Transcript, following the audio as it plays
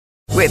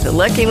With the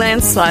Lucky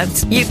Land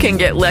Slots, you can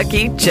get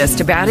lucky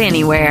just about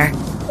anywhere.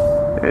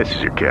 This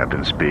is your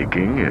captain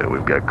speaking.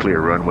 We've got clear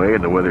runway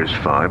and the weather's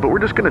fine, but we're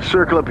just going to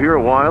circle up here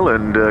a while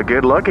and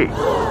get lucky.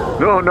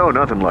 No,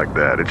 nothing like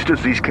that. It's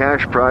just these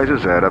cash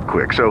prizes add up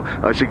quick. So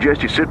I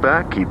suggest you sit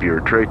back, keep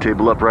your tray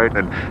table upright,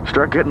 and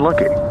start getting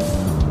lucky.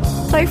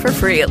 Play for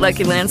free at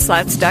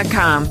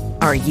LuckyLandSlots.com.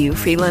 Are you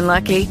feeling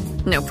lucky?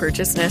 No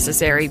purchase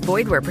necessary.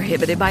 Void where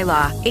prohibited by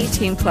law.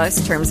 18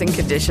 plus terms and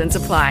conditions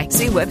apply.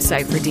 See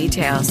website for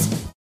details.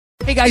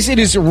 Hey guys, it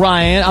is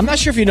Ryan. I'm not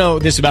sure if you know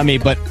this about me,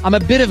 but I'm a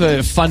bit of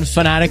a fun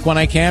fanatic when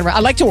I can. I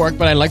like to work,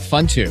 but I like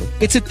fun too.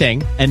 It's a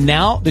thing. And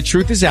now the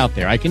truth is out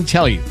there. I can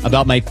tell you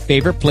about my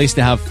favorite place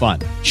to have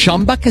fun.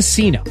 Chumba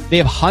Casino. They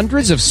have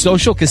hundreds of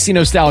social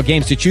casino style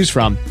games to choose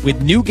from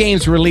with new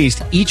games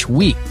released each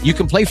week. You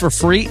can play for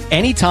free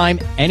anytime,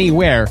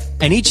 anywhere.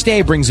 And each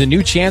day brings a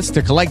new chance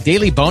to collect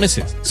daily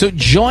bonuses. So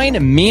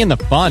join me in the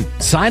fun.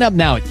 Sign up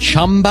now at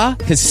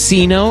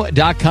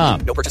ChumbaCasino.com.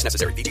 No purchase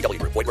necessary. VGW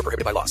Group. Void where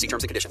prohibited by law. See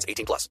terms and conditions.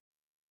 18 plus.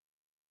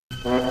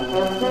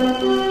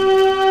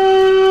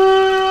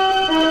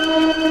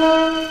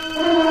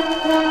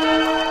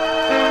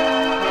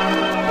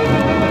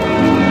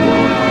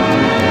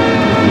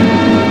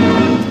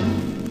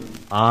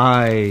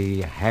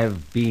 I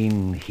have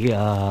been here.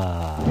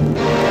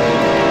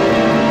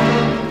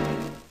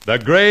 The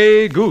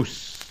Grey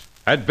Goose.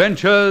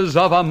 Adventures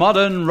of a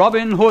Modern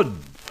Robin Hood.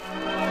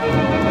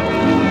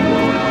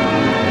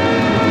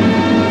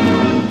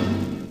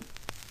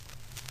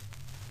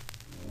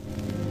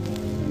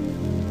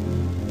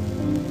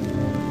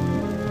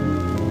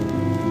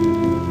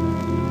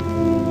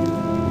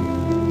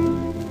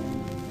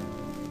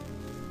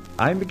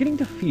 I'm beginning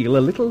to feel a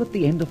little at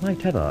the end of my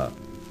tether.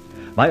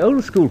 My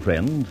old school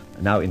friend,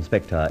 now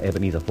Inspector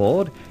Ebenezer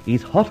Ford,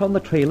 is hot on the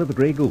trail of the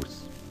Grey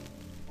Goose.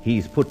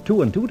 He's put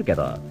 2 and 2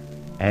 together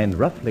and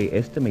roughly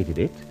estimated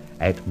it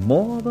at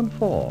more than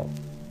 4.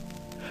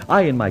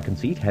 I, in my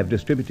conceit, have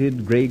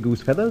distributed Grey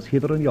Goose feathers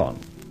hither and yon.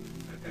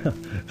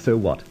 So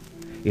what?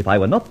 If I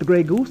were not the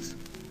Grey Goose,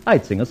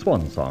 I'd sing a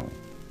swan song.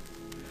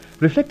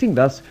 Reflecting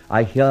thus,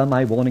 I hear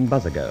my warning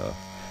buzzer go,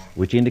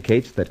 which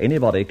indicates that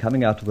anybody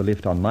coming out of the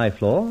lift on my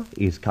floor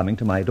is coming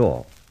to my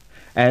door.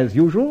 As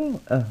usual,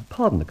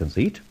 pardon the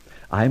conceit,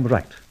 I'm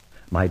right.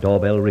 My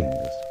doorbell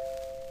rings.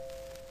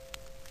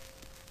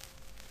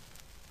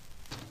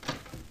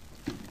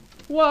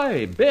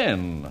 Why,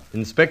 Ben.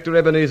 Inspector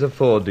Ebenezer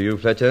Ford, do you,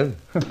 Fletcher?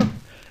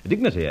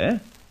 Dignity, eh?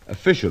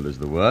 Official is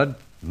the word.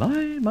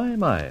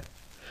 My.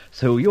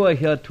 So you are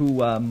here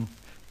to,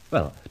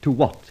 to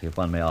what, if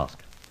one may ask?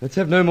 Let's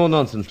have no more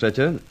nonsense,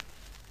 Fletcher.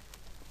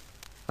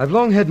 I've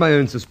long had my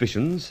own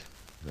suspicions.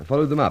 I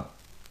followed them up.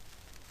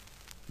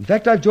 In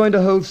fact, I've joined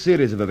a whole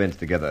series of events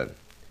together,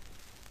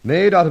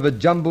 made out of a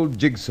jumbled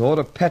jigsaw,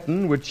 a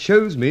pattern which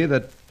shows me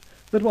that...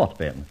 That what,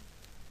 Ben?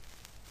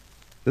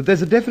 That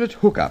there's a definite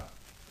hook-up,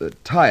 a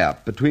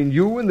tie-up between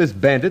you and this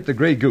bandit, the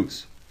Grey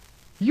Goose.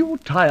 You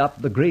tie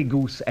up the Grey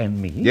Goose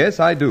and me? Yes,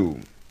 I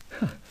do.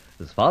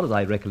 As far as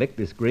I recollect,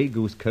 this Grey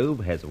Goose Cove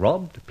has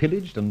robbed,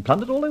 pillaged, and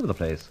plundered all over the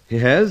place. He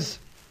has.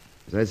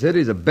 As I said,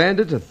 he's a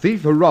bandit, a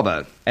thief, a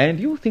robber. And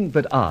you think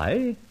that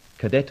I,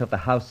 cadet of the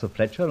House of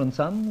Fletcher and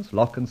Sons,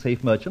 lock and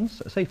safe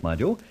merchants, safe,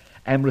 mind you,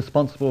 am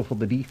responsible for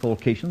the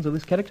defalcations of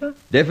this character?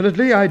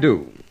 Definitely I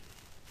do.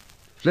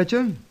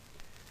 Fletcher,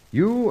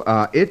 you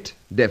are it,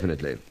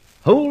 definitely.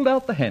 Hold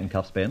out the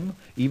handcuffs, Ben,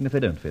 even if they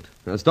don't fit.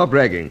 Now, stop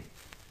bragging.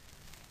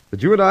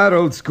 That you and I are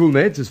old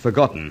schoolmates is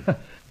forgotten.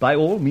 By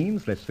all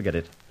means, let's forget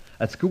it.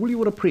 At school you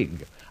were a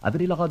prig, a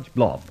very large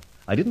blob.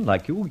 I didn't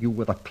like you. You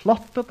were the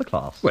clot of the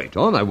class. Wait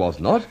on, I was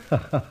not.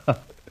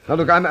 Now,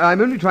 look,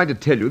 I'm only trying to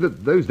tell you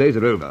that those days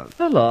are over.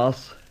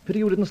 Alas, pity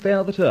you didn't stay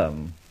out the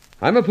term.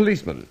 I'm a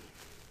policeman.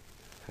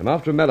 I'm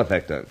after a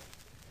malefactor.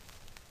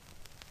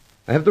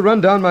 I have to run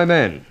down my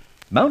man.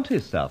 Mount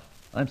his stuff.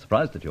 I'm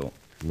surprised at you.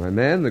 My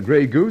man, the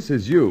Grey Goose,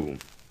 is you.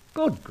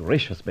 Good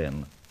gracious,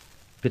 Ben.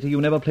 Pity you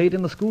never played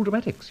in the school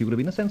dramatics. You would have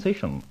been a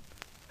sensation.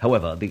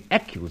 However, the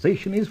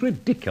accusation is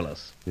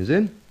ridiculous. Is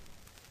it?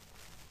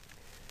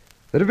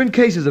 There have been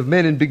cases of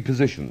men in big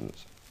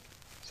positions.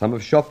 Some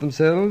have shot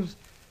themselves.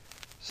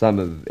 Some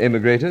have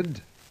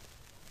emigrated.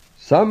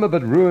 Some are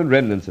but ruined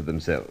remnants of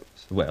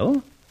themselves.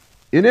 Well?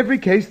 In every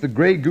case, the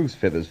Grey Goose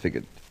feathers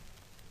figured.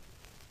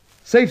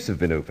 Safes have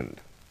been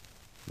opened.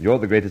 You're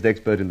the greatest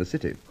expert in the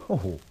city.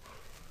 Oh.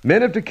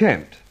 Men have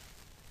decamped.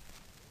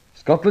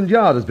 Scotland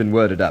Yard has been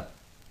worded up.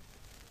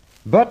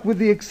 But with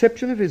the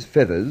exception of his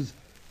feathers,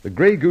 the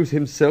Grey Goose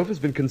himself has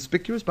been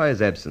conspicuous by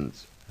his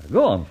absence.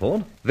 Go on,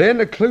 Ford.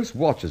 Then a close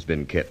watch has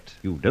been kept.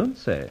 You don't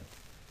say.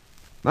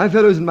 My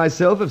fellows and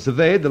myself have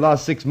surveyed the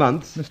last 6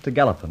 months. Mr.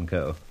 Gallop and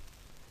Co.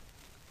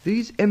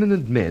 These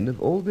eminent men have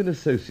all been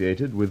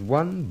associated with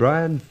one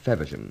Brian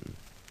Faversham,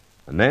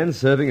 a man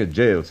serving a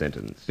jail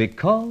sentence.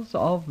 Because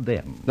of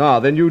them. Ah,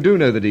 then you do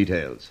know the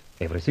details.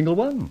 Every single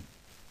one.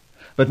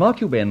 But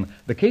mark you, Ben,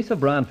 the case of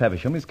Brian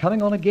Faversham is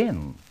coming on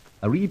again.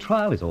 A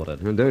retrial is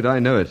ordered. And don't I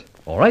know it.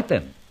 All right,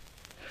 then.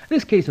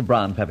 This case of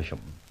Brian Faversham.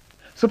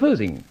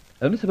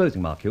 Only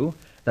supposing, mark you,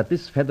 that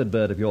this feathered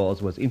bird of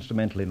yours was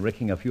instrumental in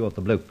wrecking a few of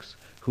the blokes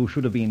who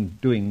should have been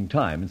doing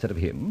time instead of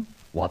him,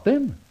 what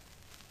then?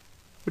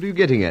 What are you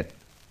getting at?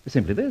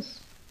 Simply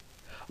this.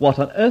 What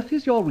on earth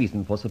is your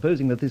reason for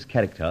supposing that this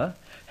character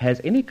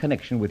has any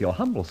connection with your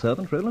humble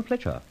servant, Roland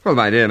Fletcher? Well,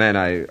 my dear man,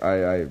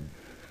 I...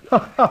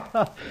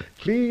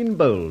 Clean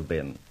bold,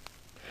 Ben.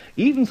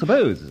 Even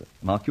suppose,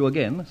 mark you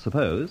again,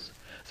 suppose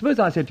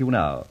I said to you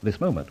now,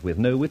 this moment, with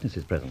no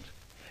witnesses present,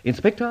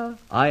 Inspector,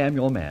 I am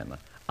your man.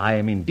 I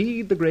am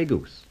indeed the Grey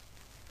Goose.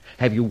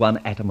 Have you one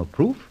atom of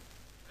proof?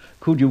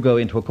 Could you go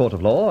into a court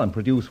of law and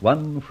produce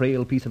one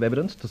frail piece of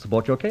evidence to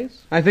support your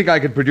case? I think I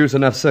could produce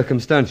enough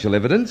circumstantial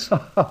evidence.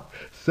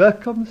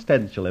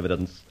 Circumstantial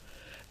evidence.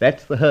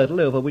 That's the hurdle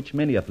over which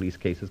many a police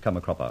case has come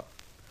a cropper.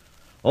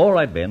 All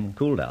right, Ben,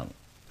 cool down.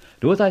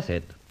 Do as I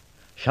said.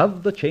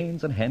 Shove the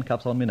chains and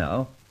handcuffs on me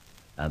now,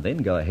 and then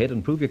go ahead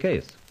and prove your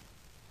case.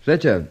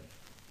 Fletcher,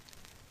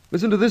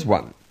 listen to this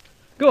one.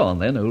 Go on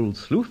then, old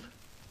sleuth.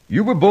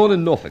 You were born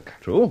in Norfolk.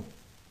 True.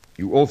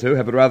 You also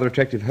have a rather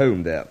attractive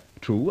home there.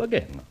 True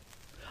again.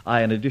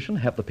 I, in addition,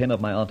 have the pen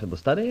of my aunt in the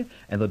study,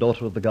 and the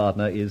daughter of the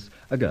gardener is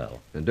a girl.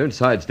 And don't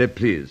sidestep,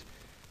 please.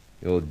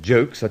 Your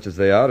jokes, such as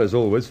they are, as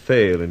always,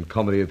 fail in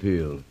comedy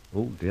appeal.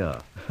 Oh, dear.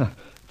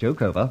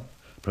 Joke over.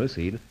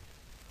 Proceed.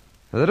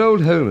 And that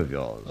old home of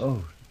yours.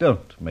 Oh,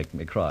 don't make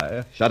me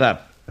cry. Shut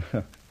up.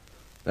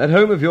 That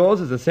home of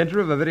yours is the centre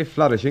of a very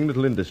flourishing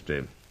little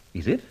industry.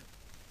 Is it?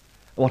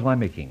 What am I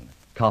making?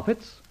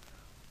 Carpets?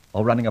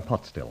 Or running a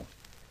pot still?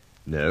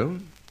 No.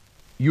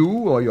 You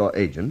or your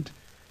agent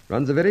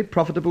runs a very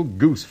profitable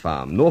goose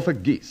farm,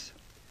 Norfolk Geese.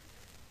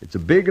 It's a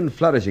big and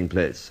flourishing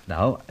place.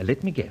 Now,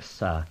 let me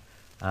guess.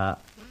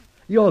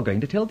 You're going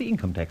to tell the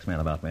income tax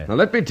man about me. Now,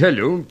 let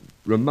me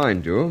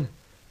remind you,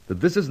 that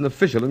this is an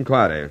official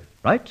inquiry.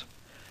 Right.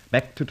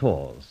 Back to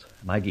Tors,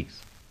 my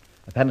geese.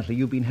 Apparently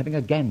you've been having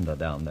a gander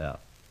down there.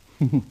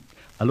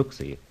 A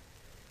look-see.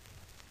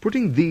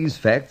 Putting these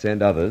facts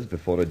and others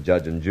before a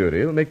judge and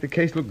jury will make the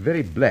case look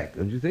very black,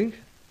 don't you think?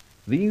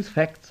 These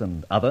facts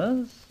and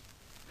others?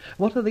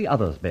 What are the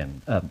others,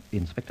 Ben?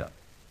 Inspector.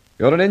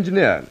 You're an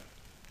engineer,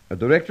 a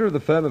director of the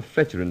firm of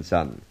Fletcher &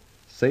 Son,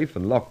 safe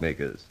and lock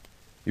makers.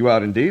 You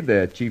are indeed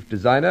their chief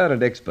designer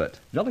and expert.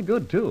 Jolly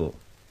good, too,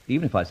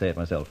 even if I say it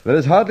myself. There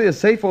is hardly a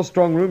safe or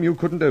strong room you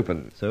couldn't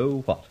open.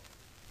 So what?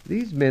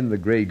 These men the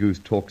Grey Goose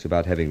talks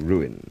about having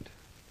ruined,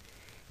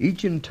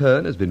 each in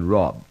turn has been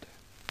robbed.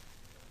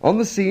 On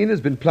the scene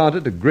has been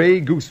planted a grey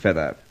goose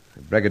feather, a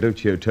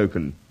braggadocio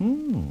token.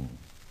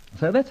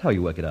 So that's how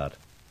you work it out.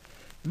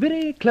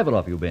 Very clever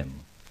of you, Ben.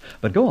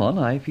 But go on,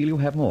 I feel you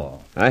have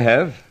more. I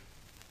have.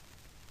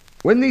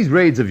 When these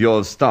raids of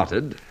yours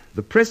started,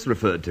 the press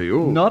referred to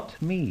you... Not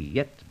me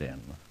yet,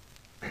 Ben.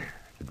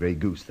 The Grey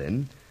Goose,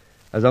 then,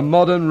 as a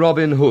modern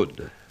Robin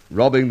Hood,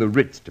 robbing the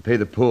rich to pay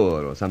the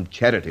poor or some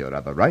charity or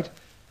other, right?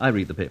 I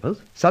read the papers.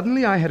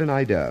 Suddenly I had an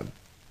idea.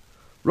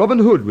 Robin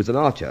Hood was an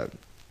archer.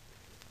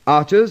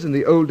 Archers in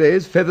the old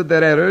days feathered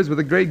their arrows with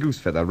a grey goose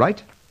feather,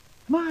 right?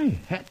 My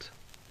hat.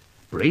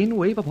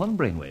 Brainwave upon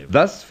brainwave.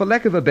 Thus, for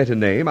lack of a better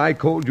name, I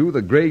called you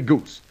the Grey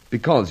Goose,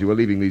 because you were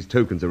leaving these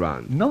tokens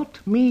around. Not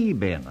me,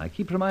 Ben. I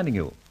keep reminding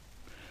you.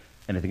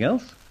 Anything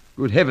else?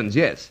 Good heavens,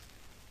 yes.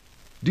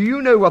 Do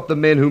you know what the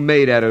men who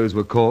made arrows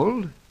were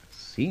called?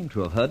 Seem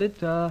to have heard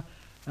it. Now,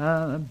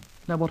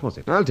 what was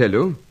it? I'll tell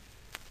you.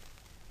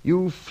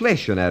 You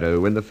flesh an arrow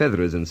when the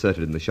feather is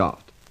inserted in the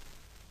shaft.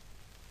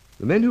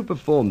 The men who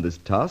performed this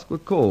task were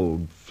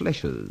called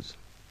fleshers.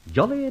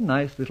 Jolly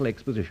nice little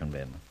exposition,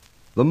 Ben.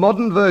 The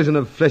modern version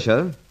of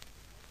flesher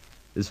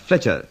is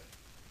Fletcher.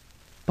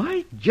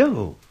 By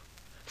Jove!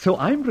 So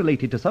I'm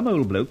related to some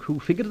old bloke who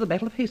figured at the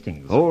Battle of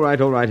Hastings. All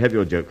right, have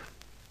your joke.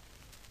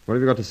 What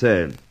have you got to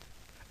say?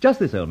 Just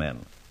this, old man.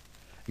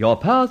 Your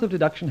powers of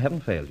deduction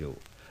haven't failed you.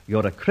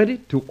 You're a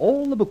credit to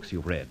all the books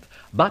you've read.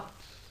 But...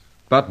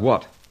 But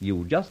what?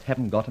 You just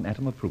haven't got an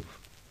atom of proof.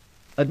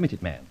 Admit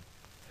it, man.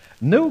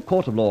 No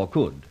court of law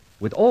could,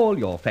 with all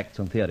your facts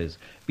and theories,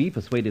 be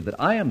persuaded that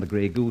I am the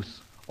Grey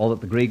Goose or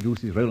that the Grey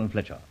Goose is Roland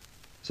Fletcher.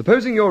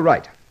 Supposing you're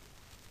right.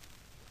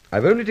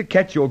 I've only to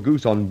catch your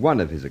goose on one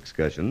of his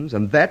excursions,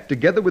 and that,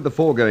 together with the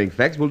foregoing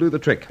facts, will do the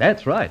trick.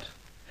 That's right.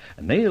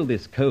 Nail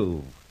this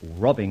cove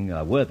robbing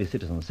a worthy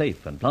citizen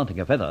safe and planting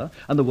a feather,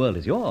 and the world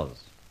is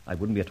yours. I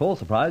wouldn't be at all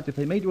surprised if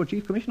they made you a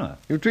chief commissioner.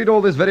 You treat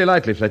all this very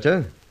lightly,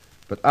 Fletcher.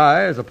 But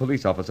I, as a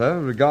police officer,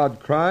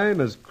 regard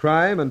crime as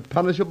crime and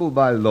punishable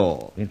by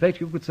law. In fact,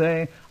 you could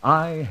say,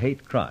 I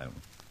hate crime.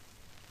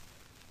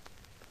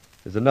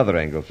 There's another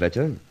angle,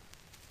 Fletcher.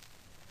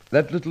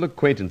 That little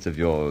acquaintance of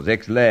yours,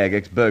 ex-lag,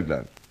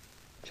 ex-burglar,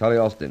 Charlie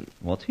Austin.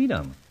 What's he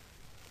done?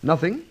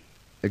 Nothing,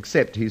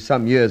 except he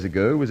some years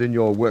ago was in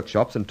your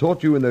workshops and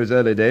taught you in those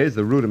early days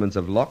the rudiments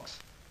of locks.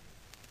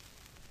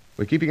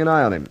 We're keeping an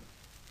eye on him.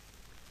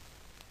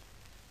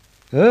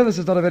 This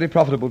is not a very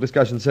profitable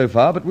discussion so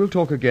far, but we'll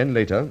talk again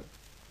later.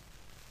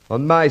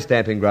 On my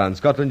stamping ground,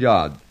 Scotland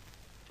Yard.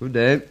 Good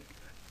day.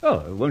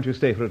 Oh, won't you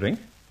stay for a drink?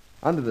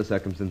 Under the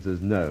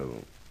circumstances, no.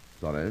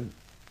 Sorry.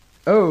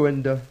 Oh,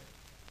 and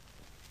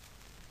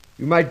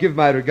you might give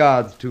my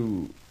regards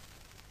to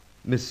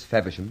Miss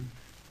Faversham.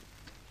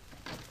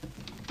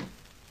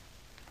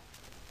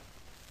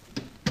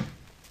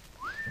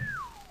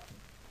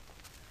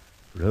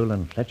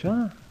 Roland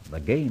Fletcher, the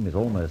game is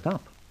almost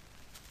up.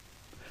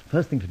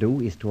 First thing to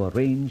do is to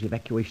arrange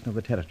evacuation of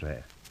the territory.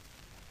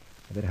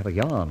 I better have a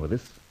yarn with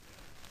this,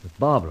 with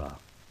Barbara.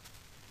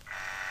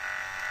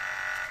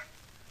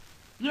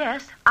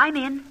 Yes, I'm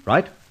in.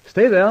 Right,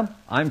 stay there.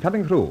 I'm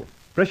coming through.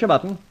 Press your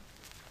button.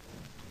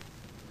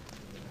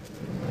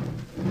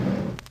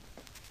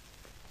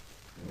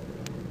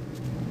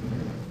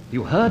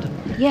 You heard?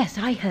 Yes,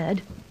 I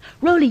heard.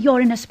 Rolly,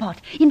 you're in a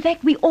spot. In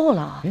fact, we all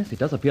are. Yes, it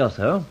does appear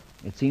so.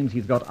 It seems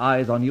he's got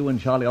eyes on you and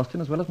Charlie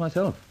Austin as well as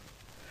myself.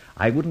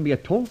 I wouldn't be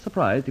at all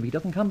surprised if he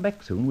doesn't come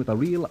back soon with a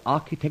real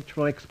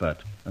architectural expert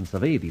and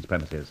survey these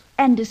premises.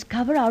 And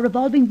discover our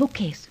revolving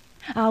bookcase.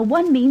 Our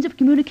one means of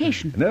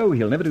communication. No,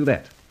 he'll never do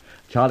that.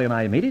 Charlie and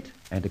I made it,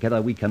 and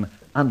together we can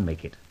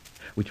unmake it.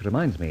 Which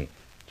reminds me,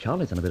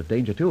 Charlie's in a bit of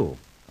danger too.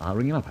 I'll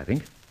ring him up, I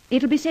think.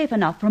 It'll be safe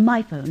enough from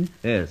my phone.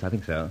 Yes, I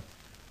think so.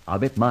 I'll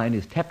bet mine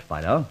is tapped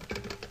by now.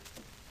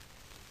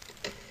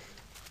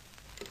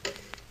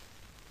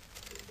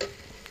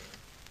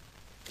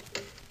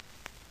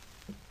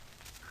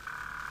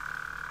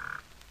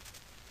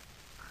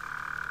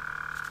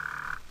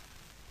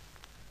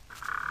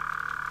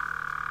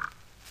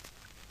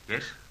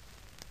 Yes?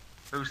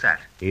 Who's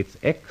that? It's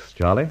X,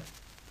 Charlie.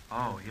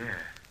 Oh, yeah.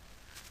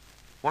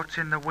 What's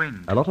in the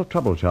wind? A lot of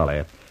trouble,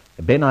 Charlie.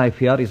 Ben, I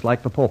fear, is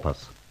like the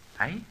porpoise.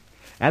 Eh?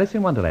 Alice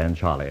in Wonderland,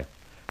 Charlie.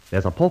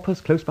 There's a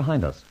porpoise close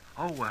behind us.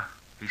 Oh,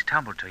 he's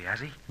tumbled to you,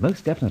 has he?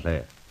 Most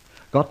definitely.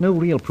 Got no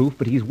real proof,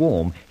 but he's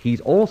warm.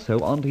 He's also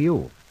on to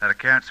you. That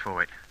accounts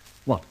for it.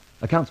 What?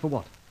 Accounts for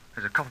what?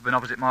 There's a copper been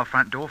opposite my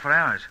front door for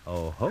hours.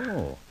 Oh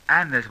ho.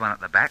 And there's one at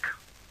the back,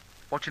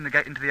 watching the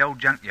gate into the old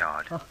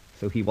junkyard. Ah,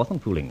 so he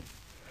wasn't fooling.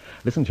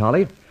 Listen,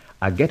 Charlie,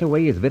 a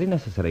getaway is very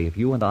necessary if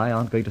you and I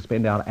aren't going to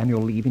spend our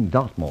annual leave in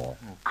Dartmoor.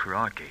 Oh,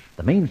 crikey.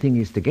 The main thing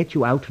is to get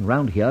you out and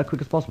round here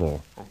quick as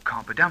possible. Oh,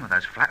 can't be done with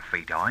those flat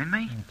feet eyeing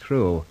me.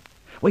 True.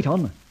 Wait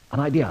on. An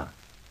idea.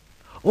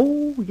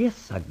 Oh,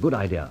 yes, a good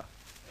idea.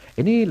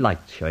 Any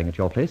lights showing at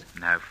your place?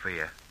 No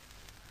fear.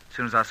 As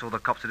soon as I saw the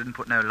cops that didn't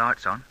put no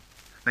lights on,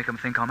 make 'em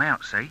think I'm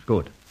out, see?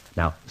 Good.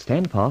 Now,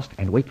 stand fast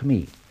and wait for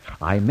me.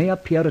 I may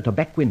appear at a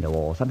back window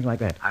or something like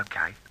that. OK.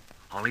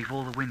 I'll leave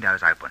all the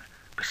windows open.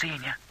 Be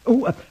seeing you.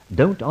 Oh,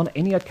 don't on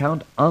any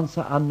account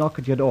answer a knock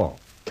at your door.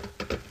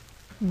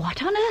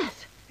 What on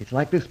earth? It's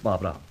like this,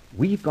 Barbara.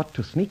 We've got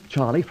to sneak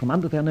Charlie from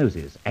under their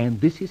noses,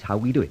 and this is how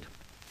we do it.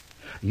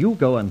 You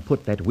go and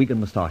put that wig and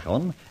moustache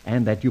on,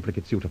 and that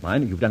duplicate suit of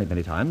mine. You've done it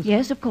many times.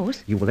 Yes, of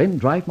course. You will then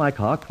drive my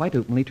car quite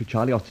openly to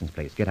Charlie Austin's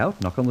place. Get out,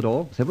 knock on the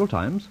door several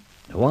times.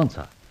 No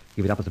answer.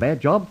 Give it up as a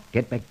bad job,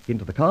 get back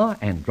into the car,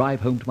 and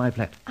drive home to my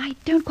flat. I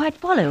don't quite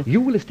follow.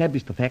 You will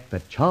establish the fact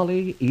that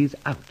Charlie is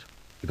out.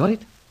 You got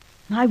it?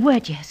 My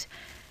word, yes.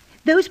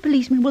 Those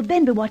policemen will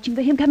then be watching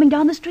for him coming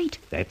down the street.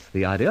 That's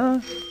the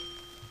idea.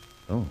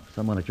 Oh,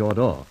 someone at your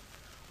door.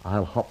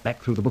 I'll hop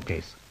back through the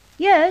bookcase.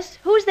 Yes,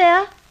 who's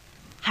there?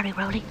 Hurry,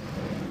 Rolly.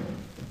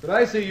 Could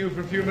I see you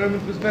for a few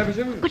moments, Miss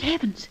Faversham? Good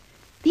heavens.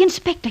 The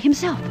inspector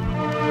himself.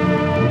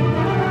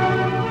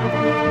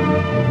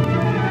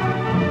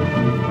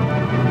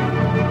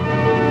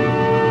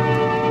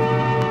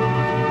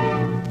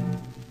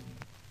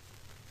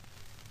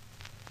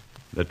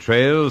 The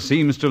trail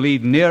seems to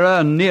lead nearer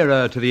and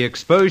nearer to the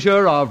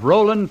exposure of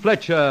Roland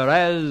Fletcher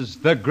as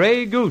the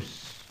Grey Goose.